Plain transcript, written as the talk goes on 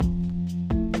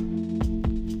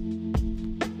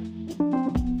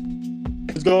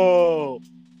Let's go.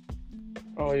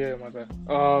 Oh yeah, my bad.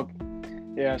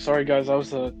 Yeah, sorry guys, I was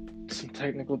some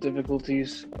technical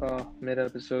difficulties mid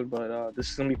episode, but this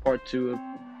is gonna be part two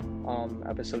of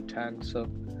episode 10. So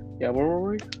yeah, where were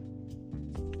we?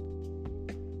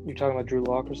 You talking about Drew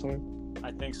Lock or something?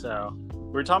 I think so.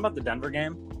 We were talking about the Denver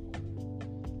game.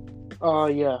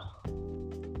 Yeah.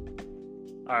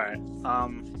 All right.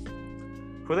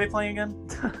 Who are they playing again?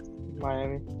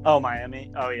 Miami. Oh,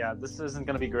 Miami. Oh yeah, this isn't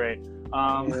gonna be great.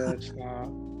 Yeah, it's not.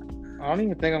 I don't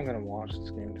even think I'm gonna watch this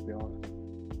game, to be honest.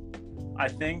 I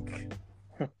think.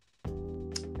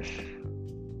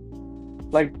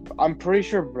 Like, I'm pretty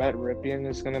sure Brett Ripien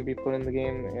is gonna be put in the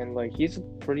game, and like he's a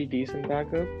pretty decent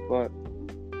backup, but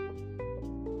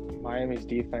Miami's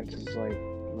defense is like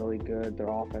really good. Their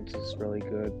offense is really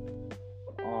good.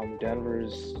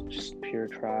 Denver's just pure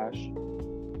trash.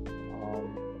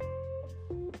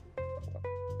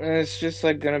 And it's just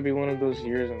like gonna be one of those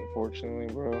years,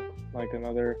 unfortunately, bro. Like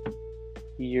another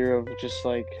year of just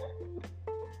like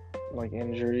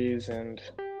injuries and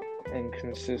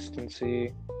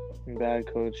inconsistency and bad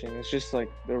coaching. It's just like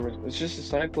it's just a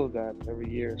cycle of that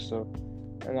every year. So,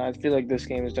 and I feel like this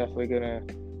game is definitely gonna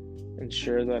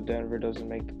ensure that Denver doesn't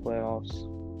make the playoffs.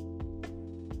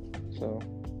 So.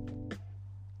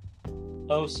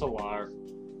 Oh, Solar.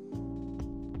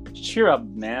 Cheer up,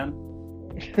 man.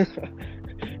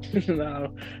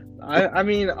 No, I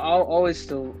mean I'll always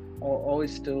still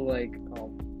like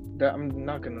I'm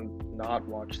not gonna not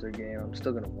watch their game. I'm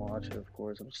still gonna watch it, of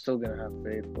course. I'm still gonna have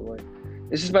faith, but like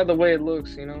it's just by the way it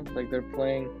looks, you know. Like they're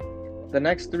playing the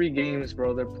next 3 games,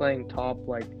 bro. They're playing top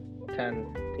like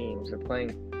 10 teams. They're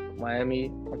playing Miami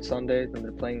on Sunday, then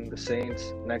they're playing the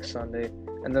Saints next Sunday,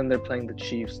 and then they're playing the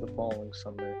Chiefs the following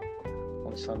Sunday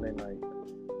on Sunday night.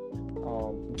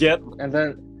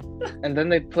 And then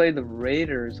they play the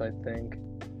Raiders, I think,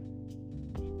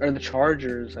 or the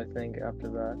Chargers, I think, after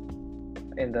that,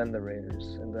 and then the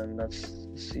Raiders, and then that's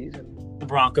the season. The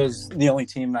Broncos, the only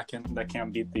team that can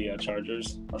beat the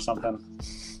Chargers or something.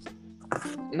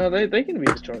 No, they can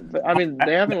beat the Chargers. I mean,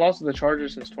 they haven't lost to the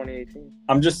Chargers since 2018.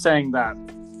 I'm just saying that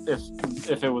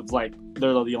if it was like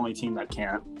they're the only team that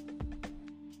can't,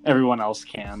 everyone else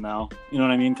can though. You know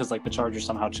what I mean? Because like the Chargers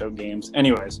somehow choke games.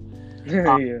 Anyways.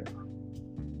 Yeah.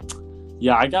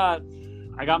 Yeah, I got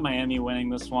Miami winning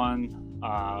this one,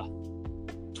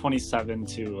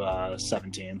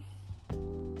 27-17.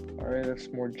 All right, that's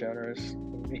more generous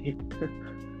than me.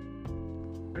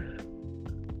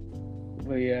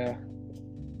 But yeah.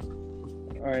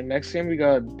 All right, next game we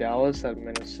got Dallas at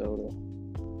Minnesota.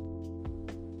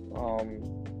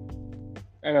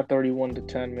 I got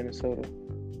 31-10 Minnesota.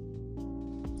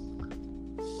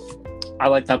 I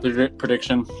like that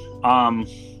prediction.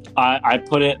 I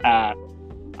put it at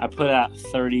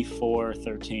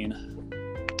 34-13.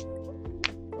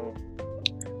 Oh.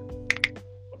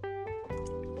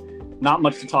 Not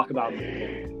much to talk about.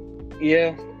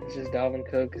 Yeah, it's just Dalvin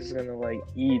Cook is gonna like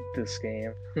eat this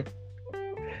game.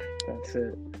 That's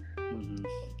it. Mm-hmm.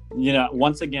 You know,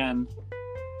 once again,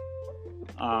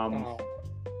 yeah,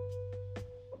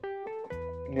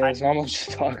 there's not much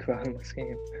to talk about in this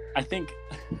game. I think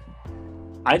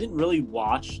I didn't really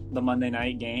watch the Monday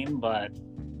night game, but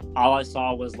all I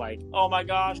saw was like, oh my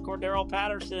gosh, Cordero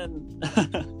Patterson,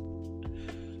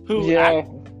 who,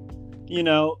 you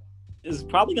know, is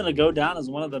probably going to go down as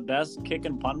one of the best kick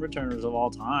and punt returners of all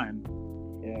time.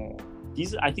 Yeah.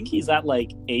 I think he's at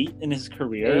like 8 in his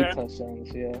career. 8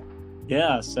 touchdowns, yeah.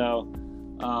 Yeah, so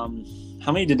how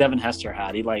many did Devin Hester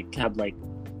had? He had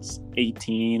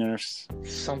 18 or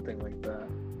something like that.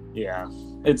 Yeah.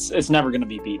 It's never going to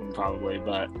be beaten probably,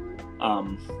 but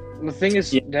the thing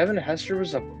is, yeah. Devin Hester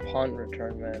was a punt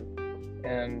return man,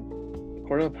 and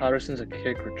Cordell Patterson's a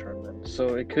kick return man.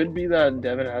 So it could be that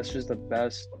Devin Hester's the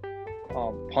best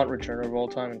punt returner of all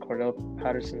time, and Cordell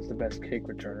Patterson's the best kick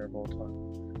returner of all time.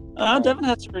 Devin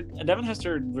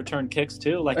Hester returned kicks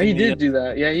too. Like he did do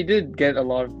that. Yeah, he did get a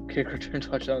lot of kick return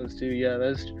touchdowns too. Yeah,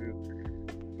 that's true.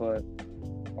 But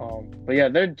yeah,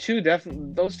 those two are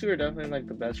definitely like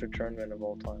the best return men of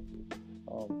all time.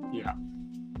 Yeah.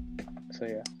 So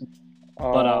yeah.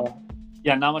 But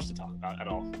yeah, not much to talk about at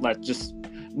all.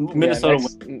 Minnesota.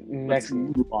 Next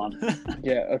move on.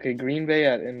 Yeah. Okay. Green Bay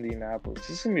at Indianapolis.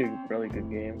 This is gonna be a really good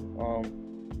game.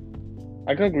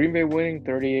 I got Green Bay winning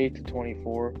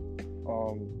 38-24.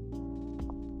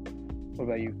 What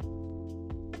about you?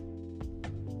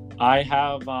 I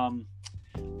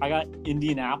got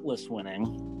Indianapolis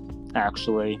winning.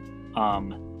 Actually,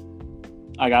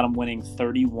 I got them winning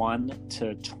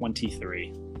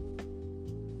 31-23.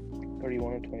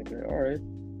 31-23. All right.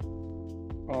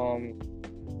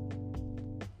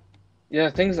 Yeah,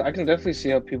 things I can definitely see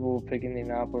how people will pick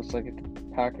Indianapolis. Like if the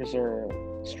Packers are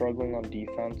struggling on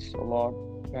defense a lot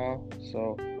now,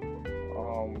 so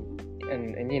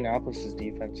and Indianapolis's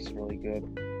defense is really good.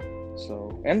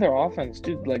 So and their offense,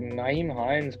 dude, like Naeem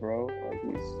Hines, bro, like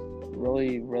he's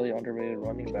really really underrated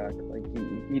running back. Like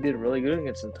he did really good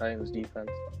against the Titans defense.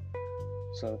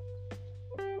 So,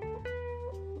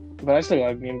 but I still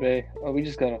got Green Bay. Oh, we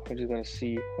just gotta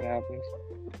see what happens.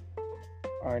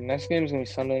 All right, next game is gonna be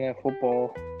Sunday Night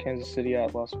Football, Kansas City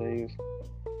at Las Vegas.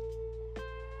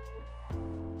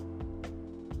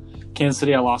 Kansas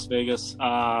City at Las Vegas.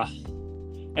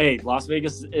 Hey, Las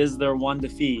Vegas is their one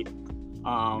defeat.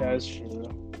 That's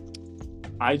true.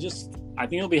 I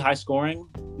think it'll be high scoring,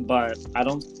 but I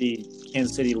don't see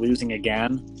Kansas City losing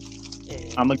again.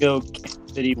 I'm gonna go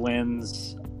Kansas City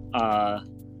wins.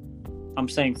 I'm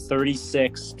saying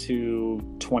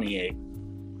 36-28.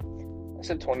 I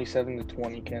said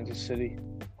 27-20 Kansas City.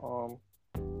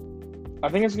 I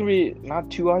think it's gonna be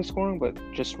not too high scoring, but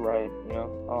just right. You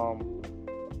know,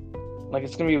 like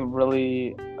it's gonna be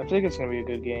really. I think it's gonna be a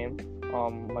good game.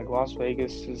 Like Las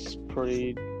Vegas is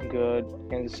pretty good.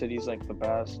 Kansas City's like the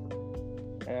best,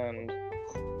 and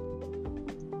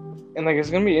like it's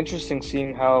gonna be interesting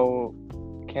seeing how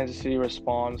Kansas City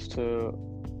responds to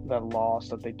that loss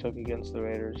that they took against the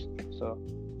Raiders. So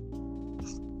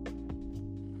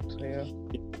yeah.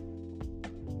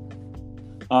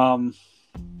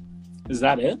 Is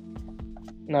that it?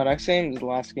 No, next game is the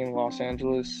last game in Los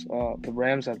Angeles. The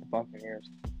Rams at the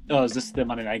Buccaneers. Oh, is this the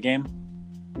Monday night game?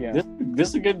 Yeah. This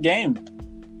is a good game.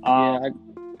 I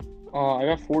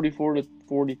got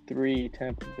 44-43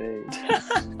 Tampa Bay.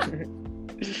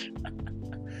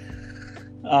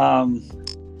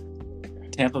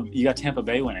 You got Tampa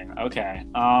Bay winning. Okay.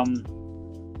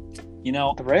 You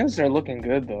know, the Rams are looking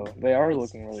good though. They are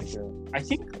looking really good. I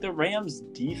think the Rams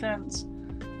defense,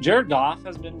 Jared Goff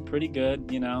has been pretty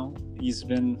good, you know. He's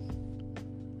been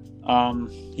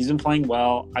playing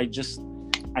well. I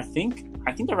think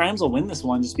the Rams will win this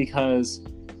one just because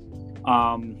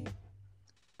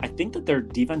I think that their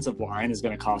defensive line is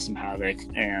going to cause some havoc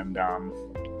and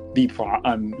be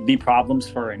problems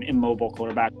for an immobile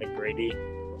quarterback like Brady.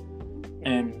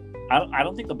 And I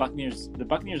don't think the Buccaneers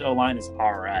O-line is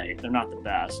all right. They're not the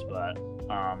best, but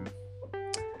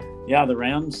yeah, the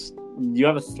Rams, you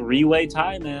have a 3-way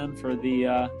tie, man, for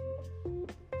the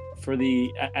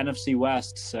NFC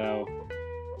West. So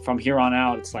from here on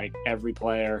out, it's like every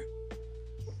player.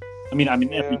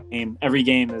 Every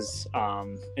game is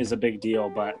a big deal,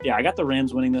 but yeah, I got the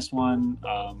Rams winning this one.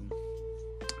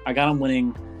 I got them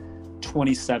winning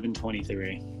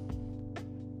 27-23.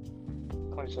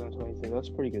 27-23. That's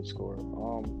a pretty good score.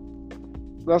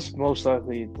 That's most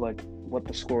likely like what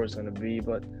the score is going to be,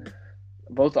 but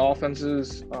both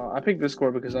offenses. I picked this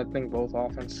score because I think both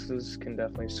offenses can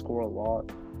definitely score a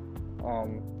lot.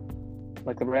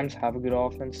 Like the Rams have a good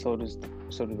offense, so do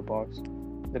the Bucs.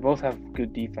 They both have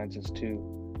good defenses too.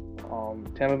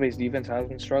 Tampa Bay's defense has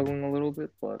been struggling a little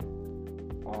bit, but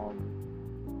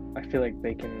I feel like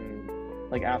they can.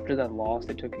 Like after that loss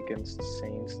they took against the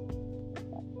Saints,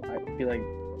 I feel like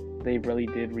they really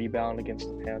did rebound against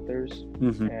the Panthers,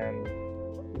 and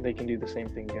they can do the same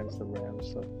thing against the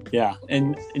Rams. So. Yeah,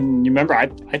 and you remember I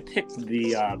picked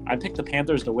the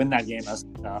Panthers to win that game as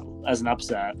an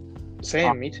upset.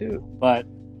 Same, me too. But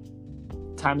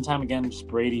time and time again, just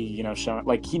Brady, you know, showing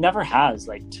like he never has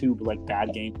like two like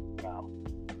bad games now.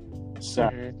 So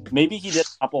maybe he did a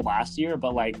couple last year,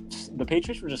 but like the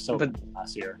Patriots were just so good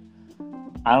last year.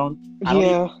 I don't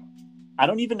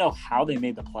even know how they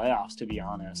made the playoffs, to be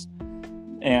honest.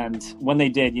 And when they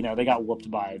did, you know, they got whooped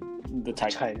by the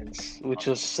Titans, which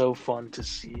was so fun to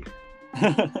see.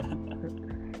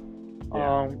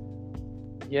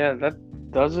 Yeah, that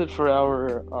does it for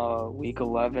our Week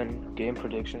 11 game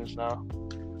predictions. Now,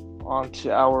 on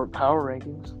to our power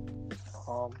rankings.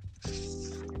 All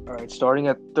right, starting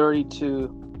at 32,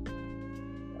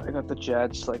 I got the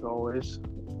Jets, like always.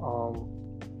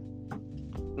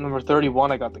 Number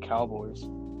 31, I got the Cowboys.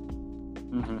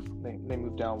 They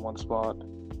moved down one spot.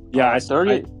 Yeah, I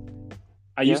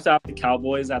used to have the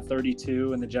Cowboys at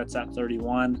 32 and the Jets at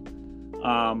 31.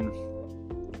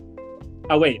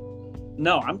 Oh wait,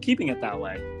 no, I'm keeping it that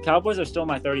way. Cowboys are still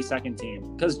my 32nd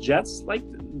team because Jets, like,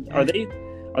 are they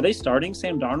starting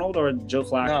Sam Darnold or Joe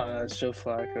Flacco? No, it's Joe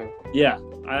Flacco. Yeah,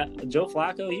 Joe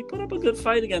Flacco. He put up a good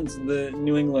fight against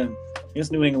New England. Yeah,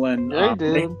 he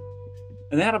did.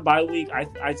 And they had a bye week.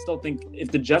 I still think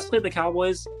if the Jets played the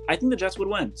Cowboys, I think the Jets would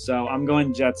win. So I'm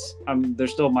going Jets. They're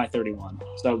still my 31.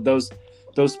 So those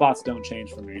spots don't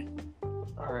change for me.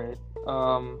 All right.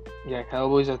 Yeah,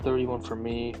 Cowboys at 31 for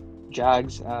me.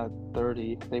 Jags at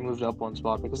 30. They moved up one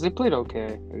spot because they played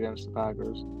okay against the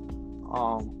Packers.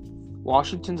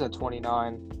 Washington's at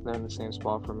 29. They're in the same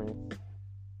spot for me.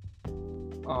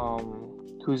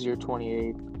 Who's your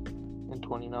 28 and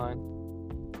 29?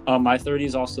 My 30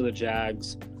 is also the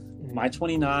Jags. My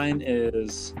 29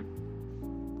 is...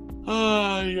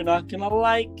 Oh, you're not going to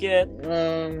like it.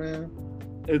 Oh, man.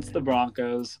 It's the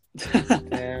Broncos.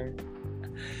 Damn.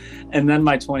 And then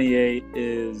my 28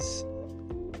 is...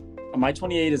 My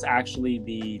 28 is actually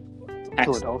the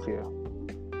Philadelphia.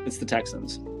 It's the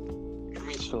Texans.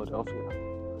 It's Philadelphia.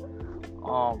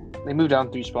 They moved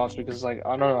down 3 spots because, like,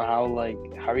 I don't know how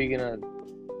are you gonna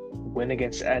win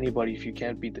against anybody if you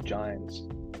can't beat the Giants?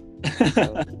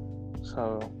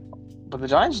 But the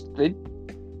Giants,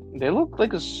 they look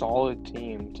like a solid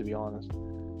team, to be honest.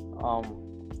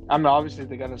 I mean, obviously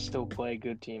they gotta still play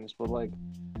good teams, but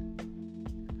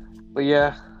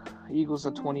yeah, Eagles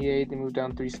at 28, they moved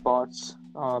down 3 spots.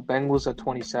 Bengals at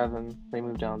 27, they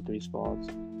moved down 3 spots.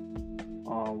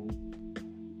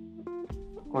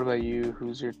 What about you?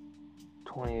 Who's your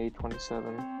 28,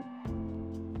 27?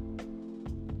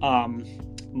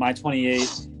 My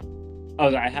 28.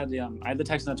 Oh, I had the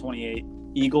Texans at 28.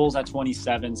 Eagles at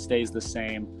 27 stays the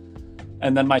same,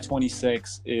 and then my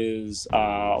 26 is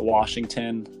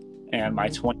Washington, and my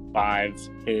 25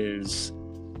 is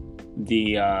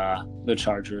the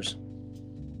Chargers.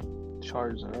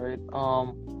 Chargers, all right.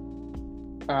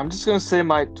 I'm just gonna say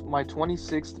my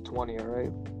 26 to 20, all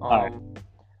right. All right.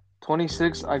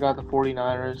 26, I got the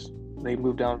 49ers. They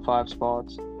moved down 5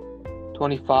 spots.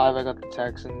 25, I got the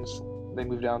Texans. They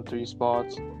moved down 3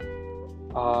 spots.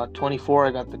 24,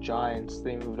 I got the Giants.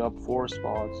 They moved up 4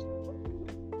 spots.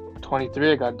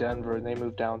 23, I got Denver. They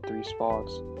moved down 3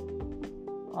 spots.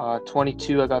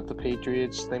 22, I got the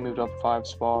Patriots. They moved up 5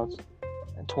 spots.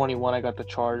 And 21, I got the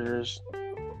Chargers.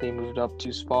 They moved up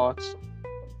 2 spots.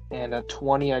 And at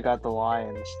 20, I got the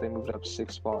Lions. They moved up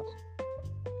 6 spots.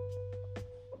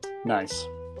 Nice.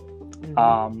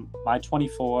 My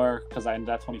 24, because I ended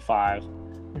at 25.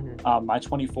 My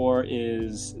 24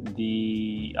 is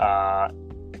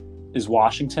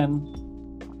Washington.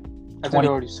 I think I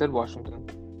already said Washington.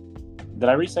 Did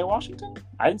I re-say Washington?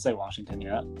 I didn't say Washington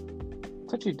yet. I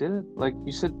thought you did. Like,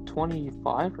 you said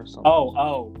 25 or something.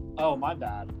 Oh, my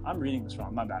bad. I'm reading this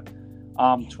wrong. My bad.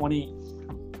 20.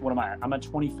 What am I? I'm at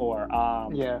 24.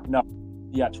 Yeah. No.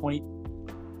 Yeah, 20.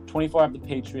 24 I have the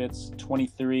Patriots.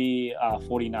 23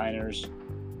 49ers.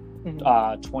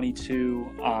 22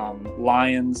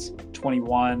 Lions.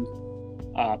 21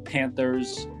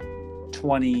 Panthers.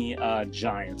 20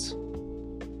 Giants.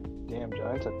 Damn,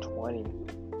 Giants at 20.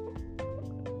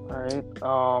 All right.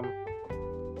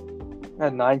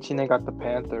 At 19, I got the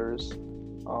Panthers.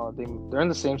 They're in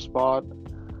the same spot.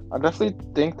 I definitely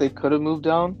think they could have moved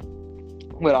down,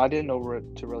 but I didn't know where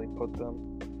to really put them.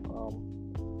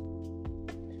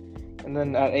 And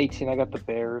then at 18, I got the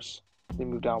Bears. They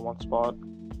moved down 1 spot.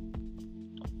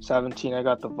 17, I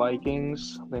got the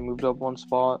Vikings. They moved up 1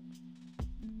 spot.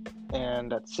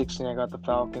 And at 16, I got the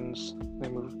Falcons.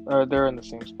 They're in the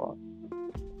same spot.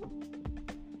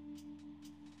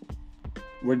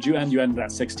 Where'd you end? You ended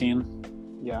at 16?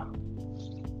 Yeah.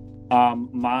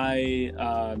 My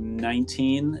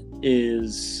 19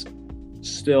 is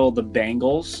still the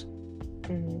Bengals.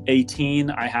 18,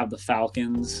 I have the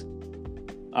Falcons.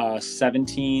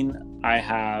 17, I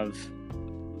have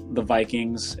the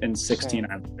Vikings, and 16,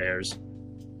 I have the Bears.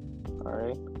 All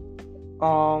right.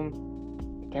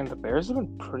 Damn, the Bears have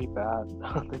been pretty bad.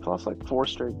 They've lost like 4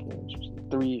 straight games,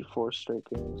 4 straight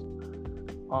games.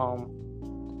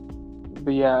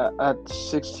 But yeah, at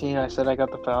 16, I said I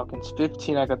got the Falcons.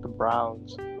 15, I got the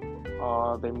Browns.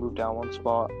 They moved down 1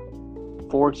 spot.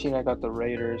 14, I got the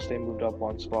Raiders. They moved up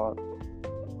 1 spot.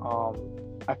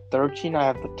 At 13, I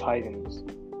have the Titans,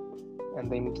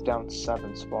 and they moved down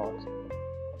 7 spots.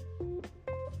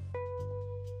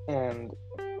 And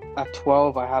at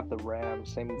 12, I have the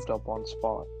Rams. They moved up 1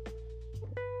 spot.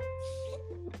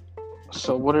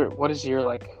 So what is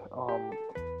your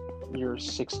your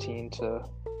 16 to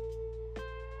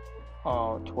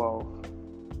 12?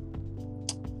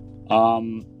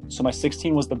 So my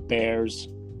 16 was the Bears.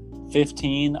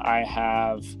 15, I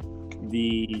have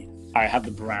the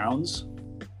Browns.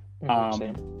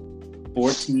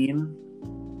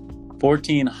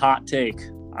 14, hot take.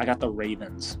 I got the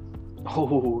Ravens.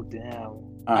 Oh, damn.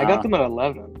 I got them at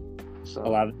 11. So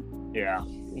 11? Yeah.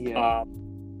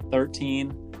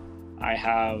 13, I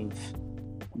have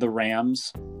the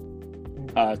Rams.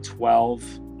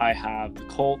 12, I have the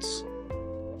Colts.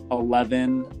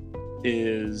 11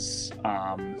 is where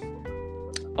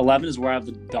I have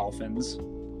the Dolphins.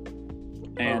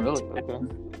 And really? Okay.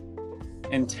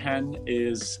 And 10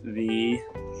 is the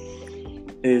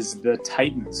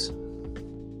Titans.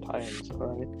 Titans,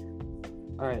 all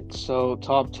right. So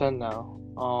top 10 now.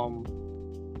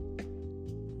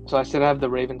 So I said I have the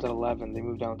Ravens at 11. They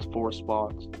moved down to 4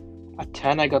 spots. At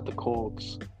 10, I got the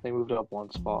Colts. They moved up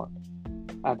 1 spot.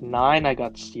 At 9, I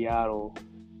got Seattle.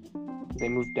 They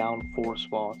moved down 4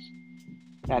 spots.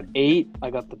 At 8, I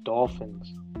got the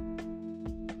Dolphins,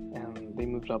 and they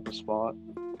moved up a spot.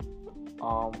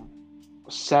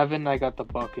 7, I got the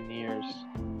Buccaneers.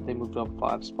 They moved up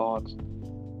 5 spots.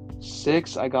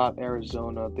 6, I got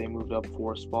Arizona. They moved up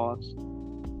 4 spots.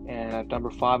 And at number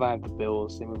 5, I have the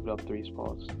Bills. They moved up 3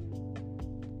 spots.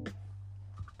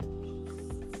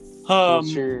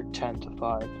 What's your 10 to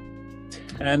 5?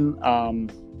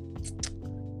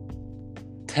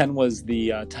 10 was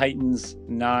the Titans.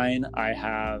 9, I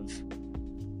have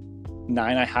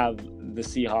the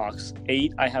Seahawks.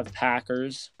 8, I have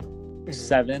Packers.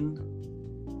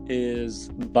 7 is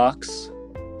Bucks.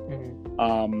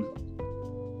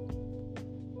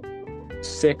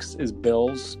 6 is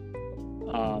Bills.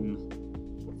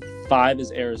 5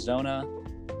 is Arizona.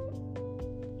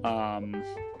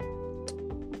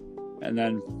 And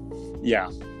then, yeah.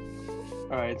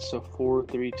 All right, so 4,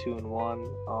 3, 2, and 1.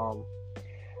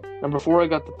 Number 4, I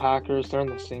got the Packers. They're in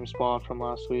the same spot from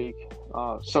last week.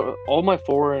 So all my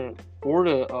 4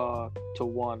 to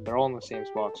 1, they're all in the same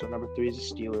spot. So number 3 is the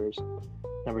Steelers.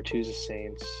 Number 2 is the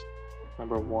Saints.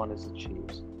 Number 1 is the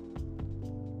Chiefs.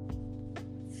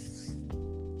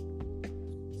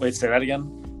 Wait, say that again?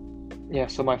 Yeah,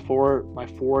 so my 4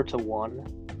 to 1,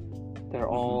 they're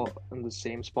all in the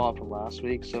same spot from last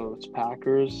week. So it's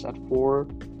Packers at 4,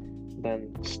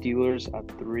 then Steelers at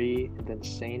 3, and then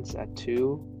Saints at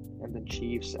 2, and then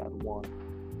Chiefs at 1.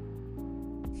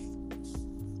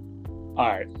 All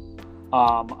right.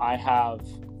 I have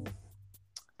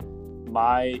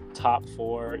my top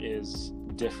 4 is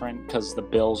different because the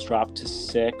Bills dropped to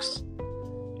 6,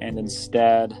 and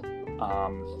instead,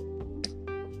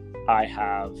 I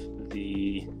have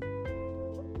the.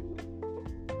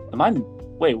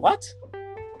 Wait, what?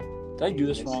 Did I do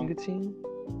this wrong?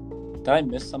 Did I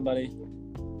miss somebody?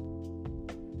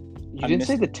 You didn't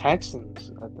say the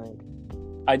Texans, I think.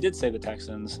 I did say the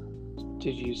Texans.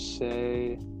 Did you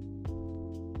say...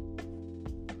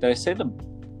 Did I say the...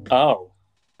 Oh,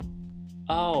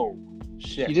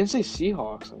 shit. You didn't say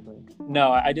Seahawks, I think.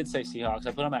 No, I did say Seahawks.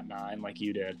 I put them at 9 like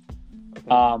you did.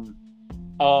 Okay.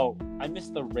 I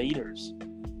missed the Raiders.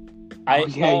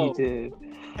 You did.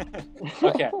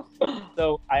 Okay.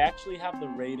 So I actually have the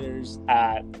Raiders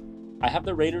at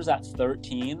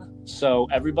 13. So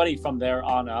everybody from there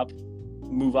on up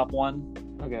move up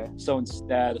 1. Okay. So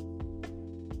instead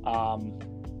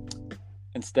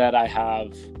I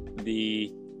have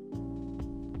the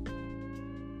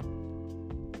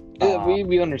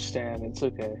we understand. It's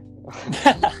okay.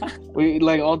 We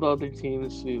like all the other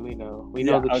teams. We know. We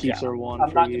know the Chiefs are 1.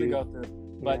 I'm not going to go through,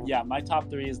 but my top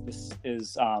 3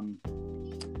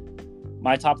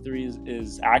 my top 3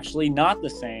 is actually not the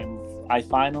same. I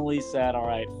finally said, all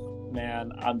right,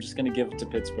 man, I'm just going to give it to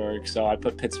Pittsburgh. So I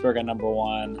put Pittsburgh at number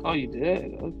 1. Oh, you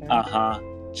did? Okay.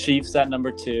 Chiefs at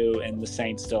number 2 and the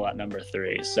Saints still at number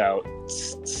 3. So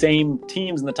same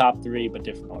teams in the top 3, but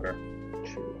different order.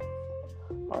 True.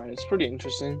 All right, it's pretty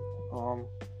interesting.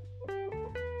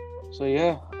 So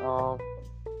yeah.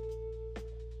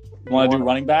 Want to do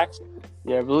running backs?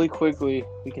 Yeah, really quickly,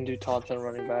 we can do top 10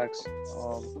 running backs,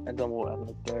 and then we'll end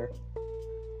it there.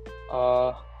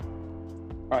 All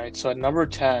right, so at number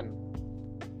 10,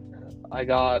 I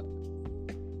got,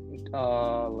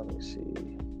 let me see.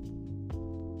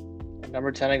 At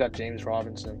number 10, I got James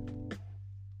Robinson.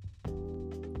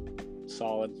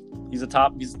 Solid. He's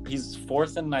he's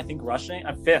 4th in, I think, rushing.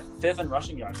 5th in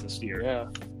rushing yards this year. Yeah.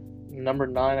 Number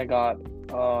 9, I got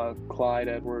Clyde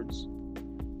Edwards.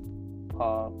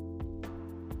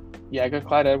 I got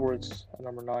Clyde Edwards at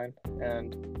number 9.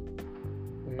 And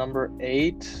number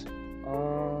 8,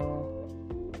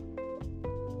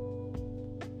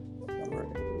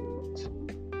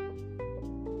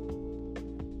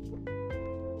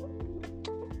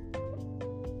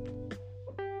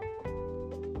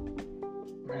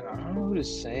 Man, I don't know who to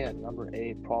say at number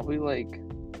 8. Probably like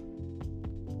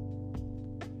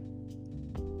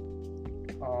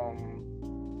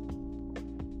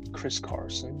Chris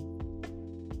Carson.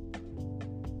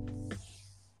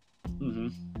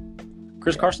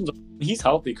 Chris Carson's he's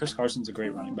healthy. Chris Carson's a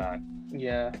great running back.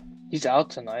 Yeah, he's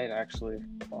out tonight actually.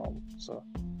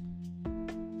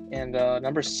 And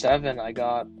number 7, I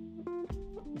got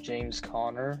James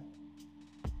Conner,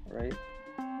 right?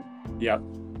 Yep.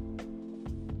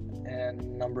 And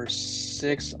then number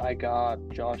 6, I got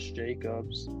Josh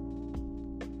Jacobs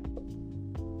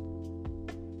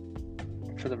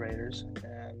for the Raiders.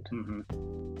 And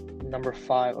number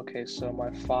 5, okay, so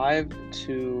my 5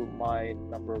 to my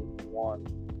number 1.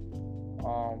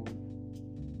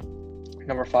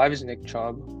 Number 5 is Nick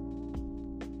Chubb,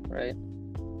 right?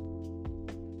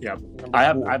 Yeah, I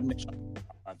have Nick Chubb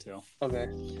too. Okay.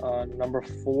 Number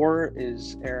 4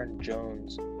 is Aaron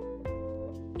Jones.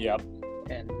 Yep.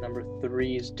 And number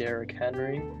 3 is Derrick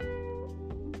Henry.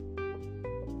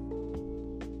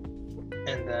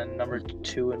 And then number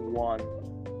 2 and 1,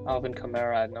 Alvin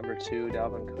Kamara at number 2,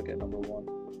 Dalvin Cook at number 1.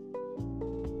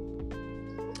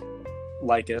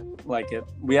 Like it.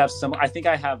 We have some. I think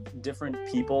I have different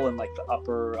people in like the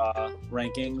upper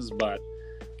rankings, but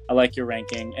I like your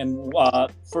ranking. And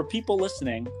for people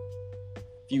listening,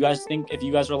 if you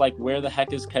guys are like, where the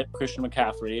heck is Christian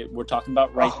McCaffrey? We're talking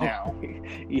about right now, and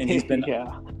he's been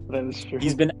that is true.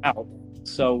 He's been out,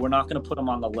 so we're not going to put him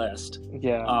on the list.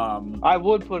 Yeah, I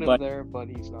would put him there, but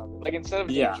he's not. Like instead of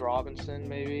James Robinson,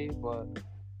 maybe, but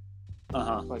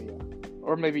but yeah,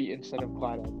 or maybe instead of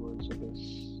Clyde Edwards, I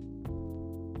guess.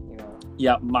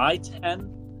 Yeah, my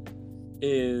 10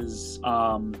 is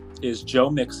Joe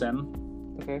Mixon.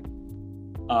 Okay.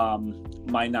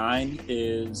 My 9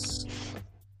 is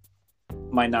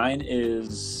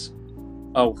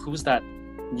who's that?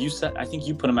 You said, I think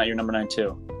you put him at your number 9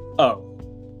 too. Oh,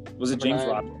 was it James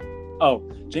Robinson? Oh,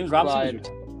 James Robinson.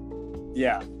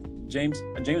 Yeah, James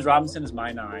Robinson is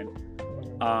my 9.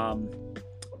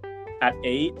 At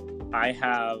 8, I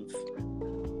have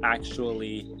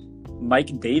actually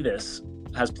Mike Davis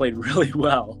has played really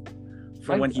well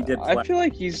for when he did play. I feel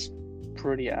like he's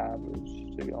pretty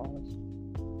average, to be honest.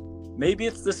 Maybe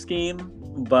it's the scheme,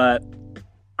 but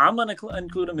I'm going to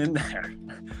include him in there.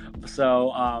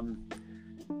 So,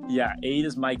 8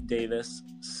 is Mike Davis.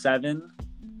 7,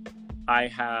 I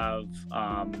have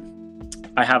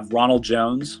Ronald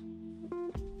Jones.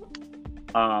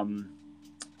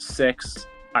 6,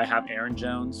 I have Aaron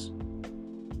Jones.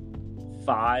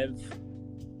 5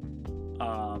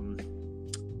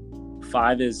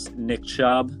 is Nick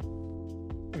Chubb.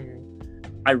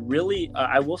 I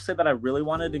will say that I really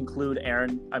wanted to include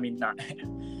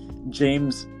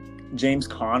James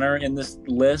Conner in this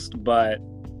list, but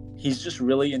he's just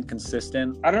really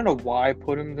inconsistent. I don't know why I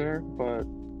put him there, but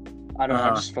I don't know.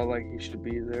 I just felt like he should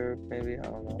be there. Maybe, I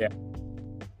don't know. Yeah.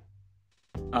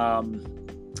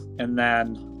 And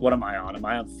then what am I on? Am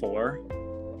I on 4?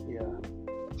 Yeah.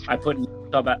 I put Nick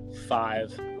Chubb at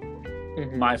 5.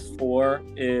 My 4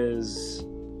 is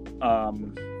oh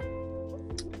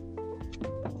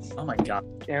my god,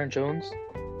 Aaron Jones.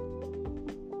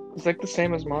 It's like the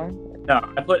same as mine. No,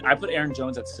 I put Aaron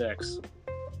Jones at 6.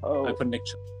 Oh, I put Nick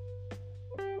Chubb.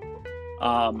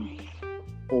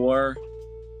 4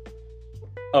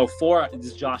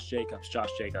 is Josh Jacobs.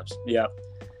 Yeah.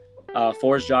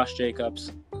 4 is Josh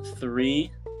Jacobs. 3,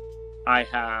 I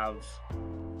have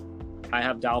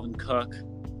Dalvin Cook.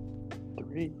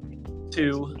 3.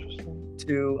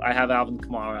 2, I have Alvin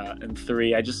Kamara, and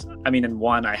 3, in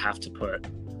 1, I have to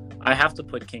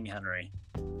put King Henry.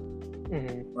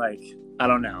 Like, I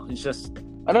don't know. It's just,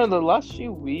 I don't know. The last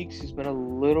few weeks, he's been a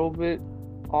little bit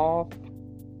off.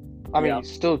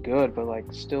 He's still good, but like,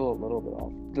 still a little bit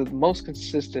off. The most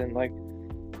consistent, like,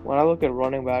 when I look at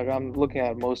running back, I'm looking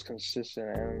at most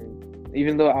consistent, and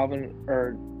even though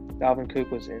Dalvin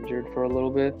Cook was injured for a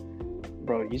little bit,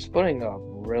 bro, he's putting up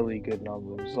really good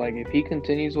numbers. Like, if he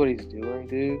continues what he's doing,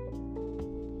 dude,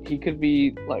 he could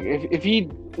be like, if he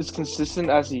is consistent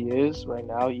as he is right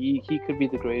now, he could be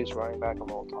the greatest running back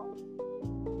of all time.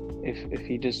 If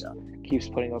he just keeps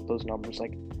putting up those numbers.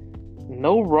 Like,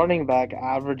 no running back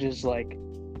averages like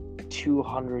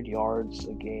 200 yards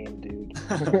a game, dude.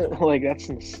 Like, that's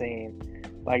insane.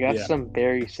 Like, that's some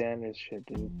Barry Sanders shit,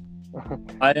 dude.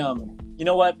 You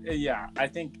know what? Yeah, I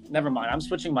think, never mind. I'm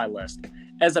switching my list.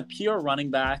 As a pure running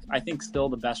back, I think still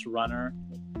the best runner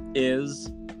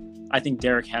is, I think,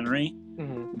 Derrick Henry.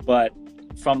 But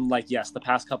from the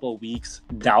past couple of weeks,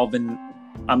 Dalvin,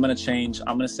 I'm going to change.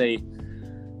 I'm going to say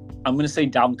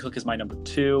Dalvin Cook is my number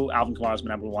 2, Alvin Kamara is my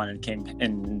number 1,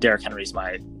 and Derrick Henry is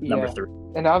my number 3.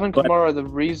 And Alvin Kamara, the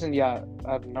reason,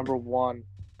 at number 1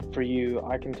 for you,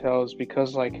 I can tell, is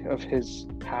because of his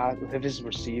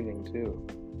receiving too.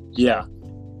 Yeah, so,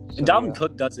 and Dalvin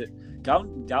Cook does it.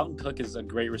 Dalvin Cook is a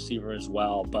great receiver as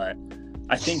well, but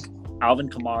I think Alvin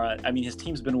Kamara, his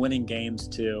team's been winning games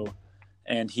too,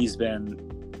 and he's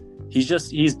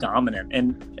dominant.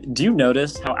 And do you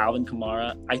notice how Alvin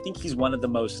Kamara, I think he's one of the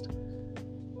most,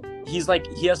 he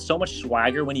has so much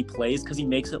swagger when he plays because he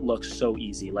makes it look so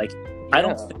easy. Like, I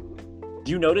don't think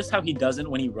Do you notice how he doesn't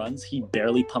when he runs? He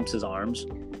barely pumps his arms.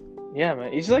 Yeah,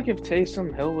 man. He's like if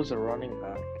Taysom Hill was a running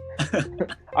back.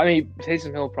 I mean,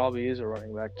 Taysom Hill probably is a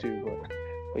running back too,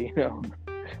 but you know,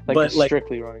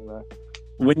 strictly running back.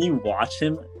 When you watch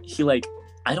him, he like,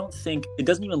 I don't think it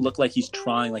doesn't even look like he's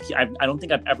trying. Like I don't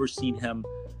think I've ever seen him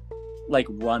like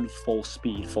run full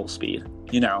speed.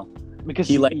 You know, because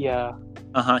he like yeah.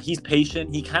 He's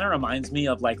patient. He kind of reminds me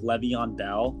of like Le'Veon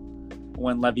Bell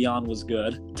when Le'Veon was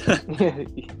good.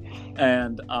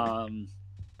 And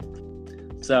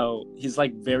so he's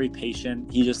like very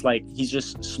patient. He's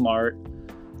just smart.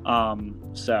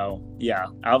 So yeah,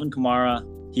 Alvin Kamara,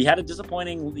 he had a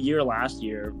disappointing year last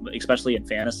year, especially in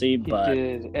fantasy, but he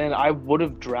did. And I would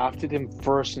have drafted him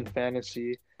first in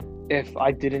fantasy if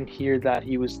I didn't hear that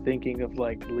he was thinking of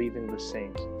like leaving the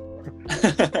Saints.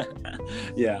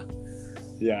 Yeah,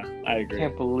 I agree. I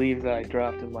can't believe that I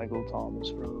drafted Michael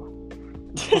Thomas, bro.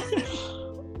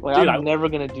 Dude, I'm never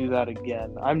gonna do that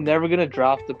again. I'm never gonna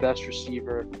draft the best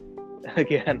receiver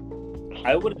again.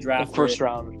 I would have drafted the first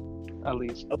round, at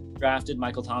least. I would have drafted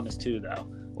Michael Thomas too, though.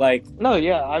 Like, no,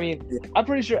 yeah. I mean, I'm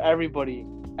pretty sure everybody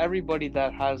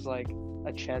that has like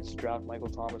a chance to draft Michael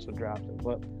Thomas would draft him.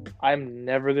 But I'm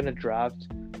never gonna draft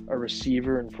a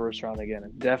receiver in first round again.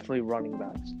 And definitely running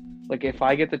backs. Like, if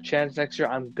I get the chance next year,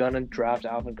 I'm gonna draft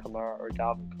Alvin Kamara or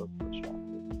Dalvin Cook first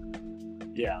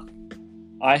round. Yeah.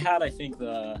 I think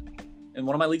in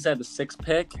one of my leagues, I had the 6th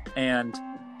pick, and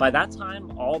by that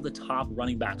time, all the top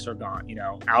running backs are gone. You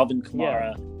know, Alvin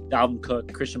Kamara, Dalvin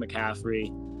Cook, Christian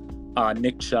McCaffrey,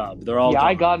 Nick Chubb. They're all gone.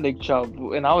 I got Nick Chubb,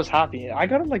 and I was happy. I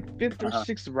got him like 5th or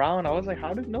 6th round. I was like,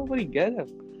 how did nobody get him?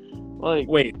 Like,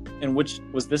 wait, and which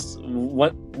was this?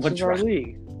 What draft? Our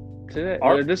league today?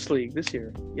 This league this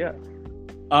year? Yeah.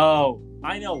 Oh,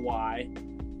 I know why.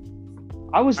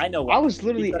 I was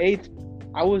literally 8th.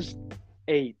 I was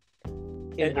 8th.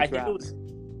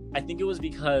 I think it was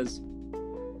because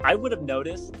I would have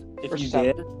noticed if you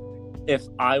did. If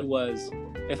I was,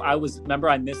 remember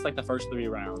I missed like the first 3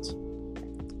 rounds.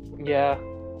 Yeah,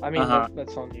 I mean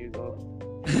that's on you though.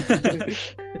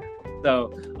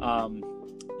 So,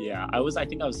 yeah, I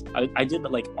did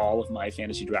like all of my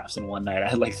fantasy drafts in one night. I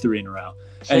had like 3 in a row.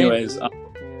 Same. Anyways,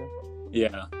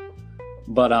 yeah,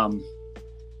 but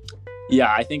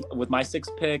yeah, I think with my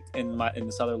 6th pick in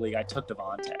this other league, I took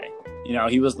Devontae. You know,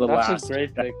 he was the last. That's a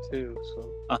great pick too. So.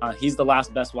 He's the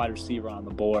last best wide receiver on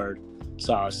the board.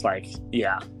 So I was like,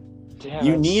 yeah. Damn,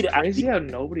 you need crazy how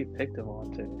nobody picked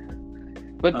Devontae.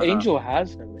 But Angel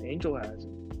has him. Angel has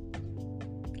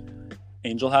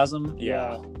him.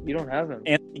 Yeah. You don't have him.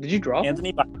 Did you drop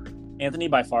Anthony? Anthony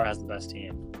by far has the best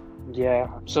team. Yeah,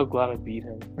 I'm so glad I beat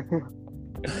him.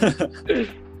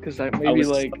 Because that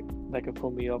could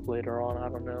pull me up later on. I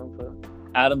don't know, but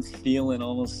Adam Thielen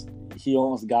almost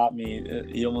got me.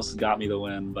 He almost got me the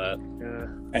win, but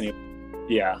anyway,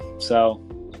 yeah. So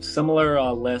similar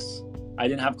lists. I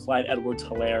didn't have Clyde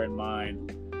Edwards-Helaire in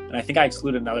mind, and I think I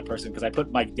excluded another person because I put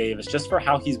Mike Davis just for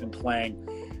how he's been playing.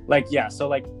 Like, yeah. So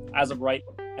like as of right,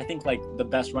 I think like the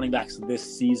best running backs this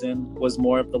season was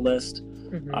more of the list.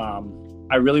 Mm-hmm.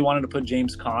 I really wanted to put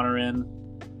James Conner in.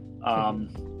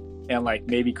 And like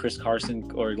maybe Chris Carson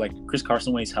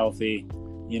when he's healthy,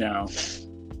 you know.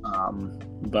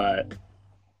 But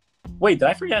wait, did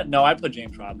I forget? No, I put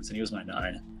James Robinson. He was my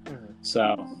 9. Mm-hmm.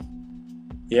 So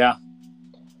yeah,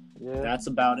 that's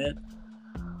about it.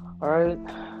 All right.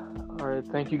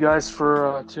 Thank you guys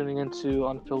for tuning into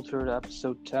Unfiltered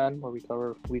episode 10, where we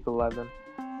cover week 11.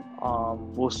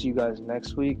 We'll see you guys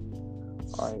next week.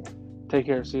 All right, take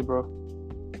care. See you, bro.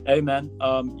 Hey man,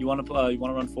 you want to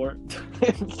run for it?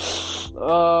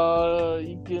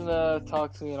 You can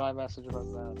talk to me in iMessage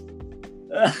about that.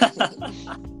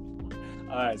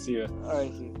 All right, see you. All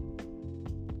right, see you.